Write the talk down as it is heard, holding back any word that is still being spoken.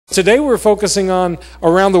Today we're focusing on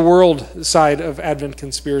around the world side of Advent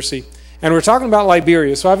Conspiracy. And we're talking about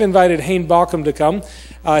Liberia. So I've invited Hayne Baucom to come.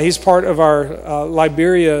 He's part of our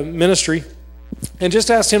Liberia ministry. And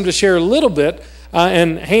just asked him to share a little bit.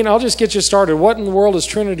 And Hayne, I'll just get you started. What in the world is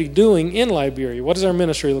Trinity doing in Liberia? What does our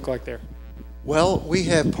ministry look like there? Well, we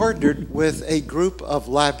have partnered with a group of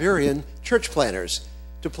Liberian church planters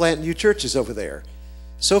to plant new churches over there.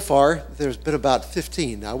 So far, there's been about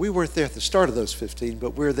 15. Now, we weren't there at the start of those 15,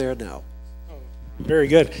 but we're there now. Very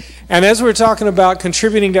good. And as we're talking about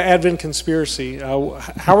contributing to Advent Conspiracy,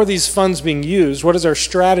 how are these funds being used? What is our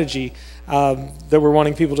strategy that we're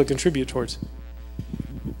wanting people to contribute towards?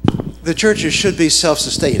 The churches should be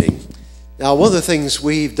self-sustaining. Now, one of the things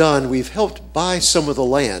we've done, we've helped buy some of the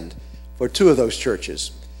land for 2 of those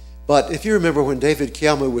churches. But if you remember when David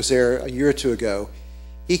Kiamu was there a year or 2 ago,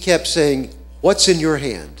 he kept saying, "What's in your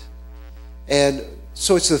hand?" And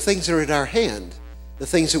so it's the things that are in our hand, the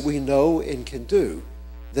things that we know and can do,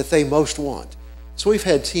 that they most want. So we've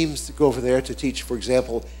had teams to go over there to teach, for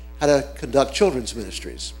example, how to conduct children's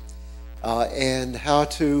ministries and how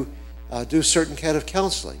to do certain kind of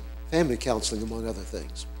counseling, family counseling, among other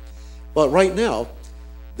things. But right now,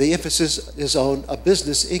 the emphasis is on a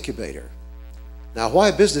business incubator. Now, why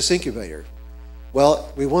a business incubator?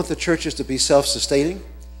 Well, we want the churches to be self-sustaining.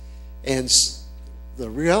 And the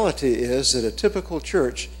reality is that a typical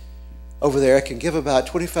church over there can give about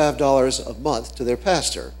 $25 a month to their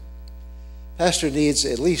pastor. Pastor needs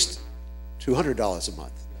at least $200 a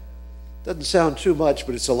month. Doesn't sound too much,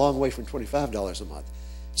 but it's a long way from $25 a month.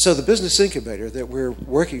 So the business incubator that we're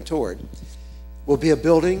working toward will be a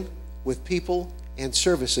building with people and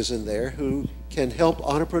services in there who can help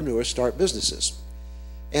entrepreneurs start businesses.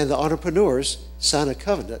 And the entrepreneurs sign a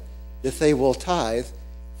covenant that they will tithe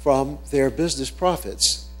from their business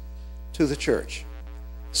profits to the church.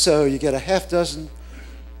 So you get a half dozen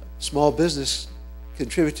small business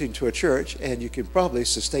contributing to a church, and you can probably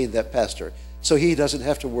sustain that pastor. So he doesn't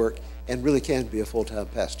have to work and really can be a full-time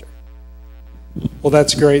pastor. Well,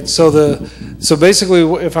 that's great. So basically,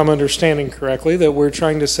 if I'm understanding correctly, that we're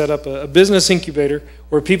trying to set up a business incubator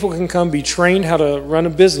where people can come be trained how to run a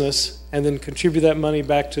business and then contribute that money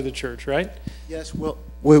back to the church, right? Yes, well,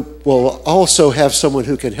 we will also have someone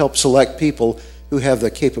who can help select people who have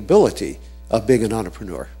the capability of being an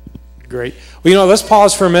entrepreneur. Great. Well, let's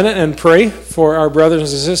pause for a minute and pray for our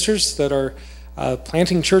brothers and sisters that are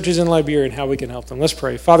planting churches in Liberia and how we can help them. Let's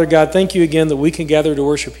pray. Father God, thank you again that we can gather to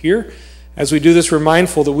worship here. As we do this, we're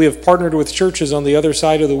mindful that we have partnered with churches on the other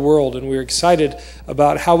side of the world, and we're excited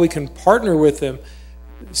about how we can partner with them,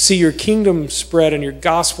 see your kingdom spread and your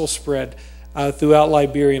gospel spread throughout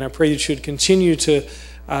Liberia. And I pray that you should continue to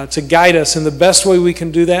guide us in the best way we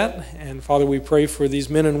can do that. And Father, we pray for these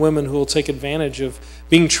men and women who will take advantage of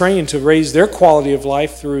being trained to raise their quality of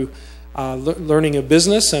life through learning a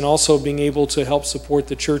business and also being able to help support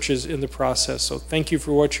the churches in the process. So thank you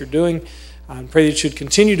for what you're doing. I pray that you should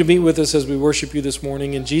continue to meet with us as we worship you this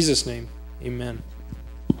morning. In Jesus' name, amen.